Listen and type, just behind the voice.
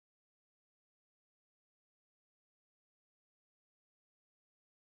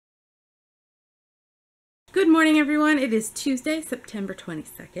Good morning, everyone. It is Tuesday, September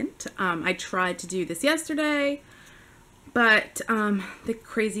 22nd. I tried to do this yesterday, but the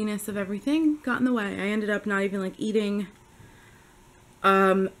craziness of everything got in the way. I ended up not even eating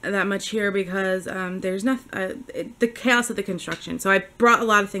that much here because there's nothing, the chaos of the construction. So I brought a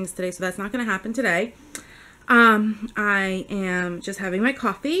lot of things today, so that's not going to happen today. I am just having my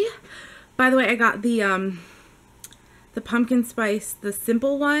coffee. By the way, I got the pumpkin spice, the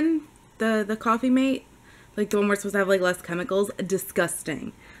simple one, the Coffee Mate. Like the one we're supposed to have less chemicals.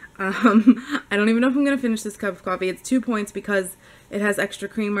 Disgusting. I don't even know if I'm going to finish this cup of coffee. It's 2 points because it has extra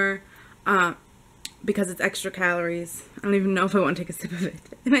creamer, because it's extra calories. I don't even know if I want to take a sip of it.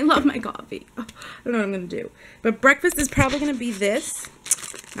 And I love my coffee. Oh, I don't know what I'm going to do. But breakfast is probably going to be this.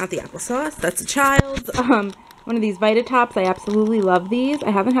 Not the applesauce. That's a child's. One of these Vita Tops. I absolutely love these.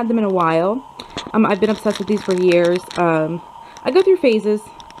 I haven't had them in a while. I've been obsessed with these for years. I go through phases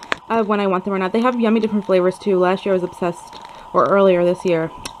when I want them or not. They have yummy different flavors too. Last year I was obsessed, or earlier this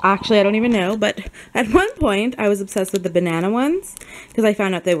year. Actually, I don't even know, but at one point I was obsessed with the banana ones because I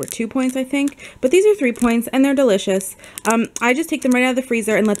found out they were 2 points, I think. But these are 3 points and they're delicious. I just take them right out of the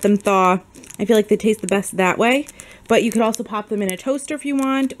freezer and let them thaw. I feel like they taste the best that way. But you could also pop them in a toaster if you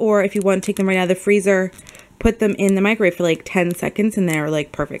want, or if you want to take them right out of the freezer, put them in the microwave for 10 seconds and they're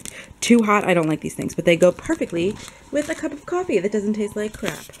perfect. Too hot, I don't like these things, but they go perfectly with a cup of coffee that doesn't taste like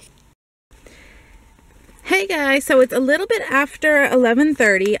crap. Hey guys, so it's a little bit after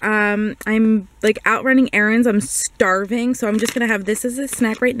 11:30. I'm out running errands. I'm starving, so I'm just gonna have this as a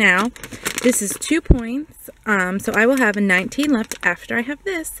snack right now. This is 2 points, so I will have a 19 left after I have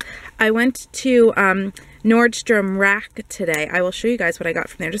this. I went to Nordstrom Rack today. I will show you guys what I got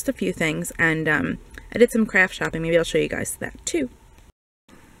from there, just a few things, and I did some craft shopping. Maybe I'll show you guys that too.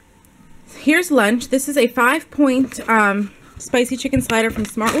 Here's lunch. This is a 5-point spicy chicken slider from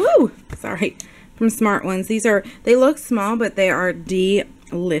from Smart Ones. They look small, but they are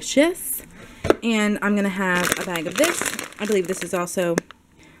delicious. And I'm gonna have a bag of this. I believe this is also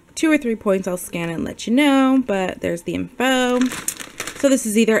 2 or 3 points. I'll scan it and let you know, but there's the info. So this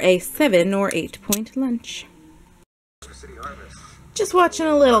is either a 7 or 8 point lunch. Just watching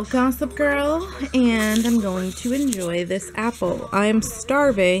a little Gossip Girl, and I'm going to enjoy this apple. I am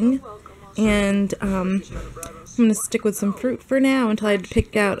starving, and I'm gonna stick with some fruit for now until I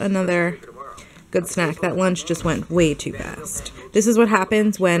pick out another good snack. That lunch just went way too fast. This is what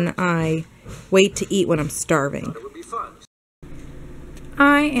happens when I wait to eat when I'm starving.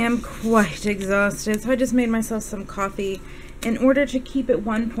 I am quite exhausted, so I just made myself some coffee. In order to keep it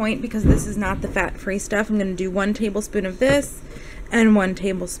 1 point, because this is not the fat-free stuff, I'm going to do 1 tablespoon of this and 1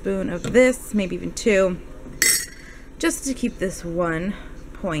 tablespoon of this, maybe even 2, just to keep this 1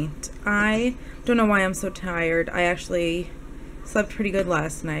 point. I don't know why I'm so tired. I actually slept pretty good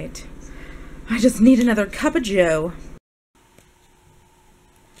last night. I just need another cup of joe.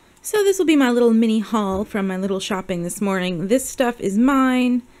 So this will be my little mini haul from my little shopping this morning. This stuff is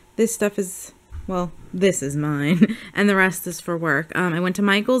mine. This stuff is, well, this is mine. And the rest is for work. I went to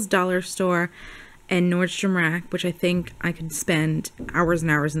Michael's Dollar Store and Nordstrom Rack, which I think I could spend hours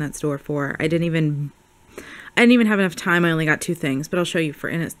and hours in that store for. I didn't even have enough time. I only got 2 things, but I'll show you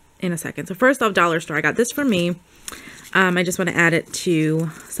in a second. So first off, Dollar Store. I got this for me. I just want to add it to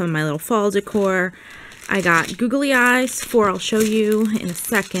some of my little fall decor. I got googly eyes, 4 I'll show you in a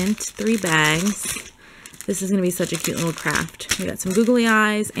second, 3 bags. This is going to be such a cute little craft. We got some googly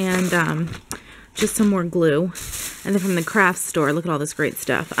eyes and just some more glue. And then from the craft store, look at all this great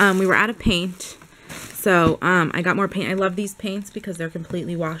stuff. We were out of paint, so I got more paint. I love these paints because they're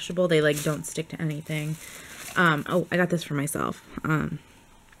completely washable. They don't stick to anything. Oh, I got this for myself.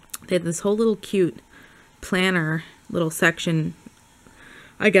 They had this whole little cute planner little section.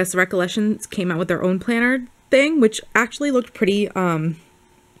 I guess Recollections came out with their own planner thing, which actually looked pretty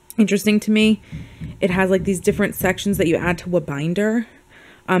interesting to me. It has these different sections that you add to a binder.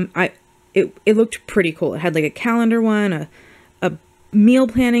 It looked pretty cool. It had a calendar one, a meal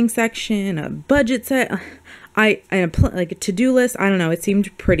planning section, a budget set, a to-do list. I don't know. It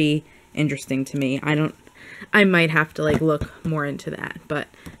seemed pretty interesting to me. I might have to look more into that, but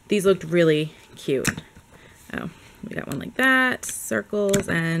these looked really cute. Oh, we got one like that, circles,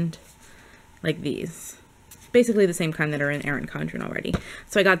 and these. Basically the same kind that are in Erin Condren already.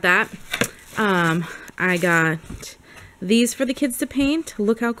 So I got that. I got these for the kids to paint.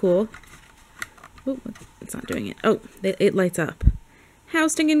 Look how cool. Oh, it's not doing it. Oh, it lights up. How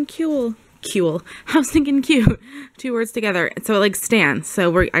stinking cool. How stinking cute. 2 words together. So it stands.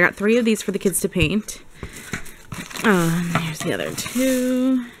 So I got 3 of these for the kids to paint. Here's the other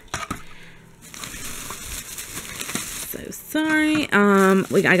 2. So Sorry.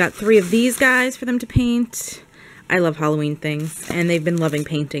 I got 3 of these guys for them to paint. I love Halloween things, and they've been loving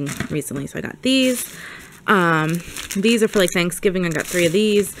painting recently, so I got these. These are for like Thanksgiving. I got 3 of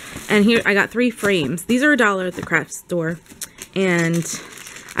these, and here I got 3 frames. These are $1 at the craft store, and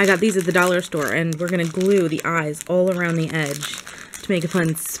I got these at the dollar store, and we're gonna glue the eyes all around the edge to make it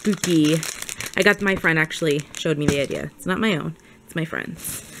fun, spooky. My friend actually showed me the idea. It's not my own, it's my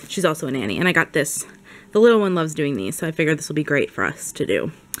friend's. She's also a nanny, and I got this. The little one loves doing these, so I figured this will be great for us to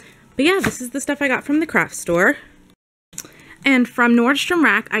do. But yeah, this is the stuff I got from the craft store. And from Nordstrom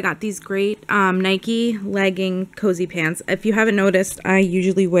Rack, I got these great Nike legging cozy pants. If you haven't noticed, I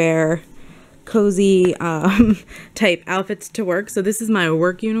usually wear cozy type outfits to work. So this is my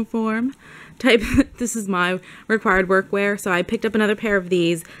work uniform type. This is my required workwear. So I picked up another pair of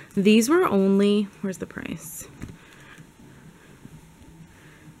these. These were only, where's the price?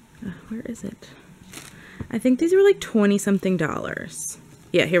 Where is it? I think these were like $20-something.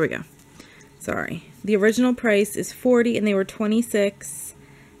 Yeah, here we go. Sorry. The original price is $40 and they were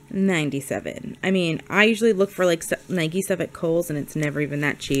 $26.97. I mean, I usually look for like Nike stuff at Kohl's and it's never even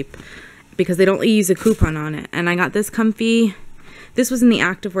that cheap because they don't use a coupon on it. And I got this comfy. This was in the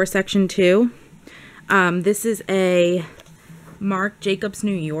activewear section too. This is a Marc Jacobs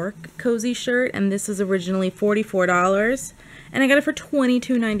New York cozy shirt, and this was originally $44 and I got it for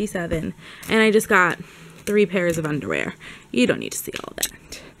 $22.97. And I just got 3 pairs of underwear. You don't need to see all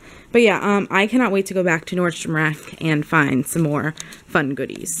that. But yeah, I cannot wait to go back to Nordstrom Rack and find some more fun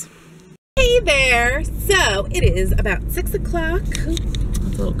goodies. Hey there! So, it is about 6 o'clock. It's a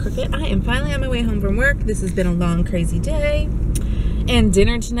little crooked. I am finally on my way home from work. This has been a long, crazy day. And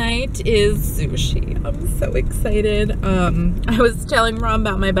dinner tonight is sushi. I'm so excited. I was telling Ron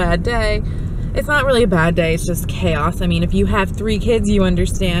about my bad day. It's not really a bad day, it's just chaos. I mean, if you have 3 kids, you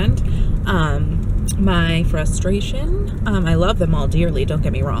understand. My frustration. I love them all dearly, don't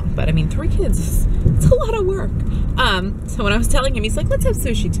get me wrong, but I mean 3 kids, it's a lot of work. So when I was telling him, he's like, let's have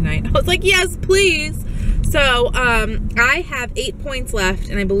sushi tonight. I was like, yes, please. So I have 8 points left,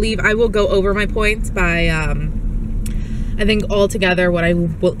 and I believe I will go over my points by I think altogether what I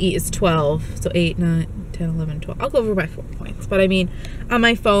will eat is 12. So 8, 9, 10, 11, 12. I'll go over by 4 points. But I mean, on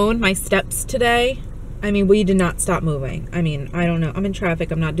my phone, my steps today, I mean, we did not stop moving. I mean, I don't know. I'm in traffic.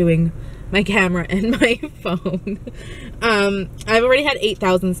 I'm not doing my camera and my phone. I've already had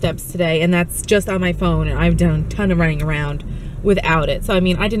 8,000 steps today, and that's just on my phone, and I've done a ton of running around without it. So, I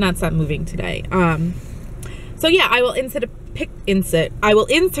mean, I did not stop moving today. So, yeah, I will insert a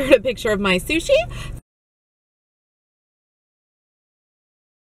picture of my sushi.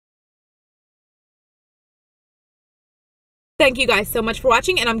 Thank you guys so much for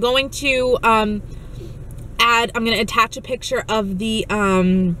watching, and I'm going to attach a picture of the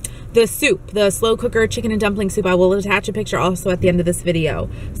soup, the slow cooker chicken and dumpling soup. I will attach a picture also at the end of this video.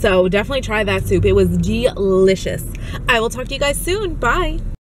 So definitely try that soup. It was delicious. I will talk to you guys soon. Bye.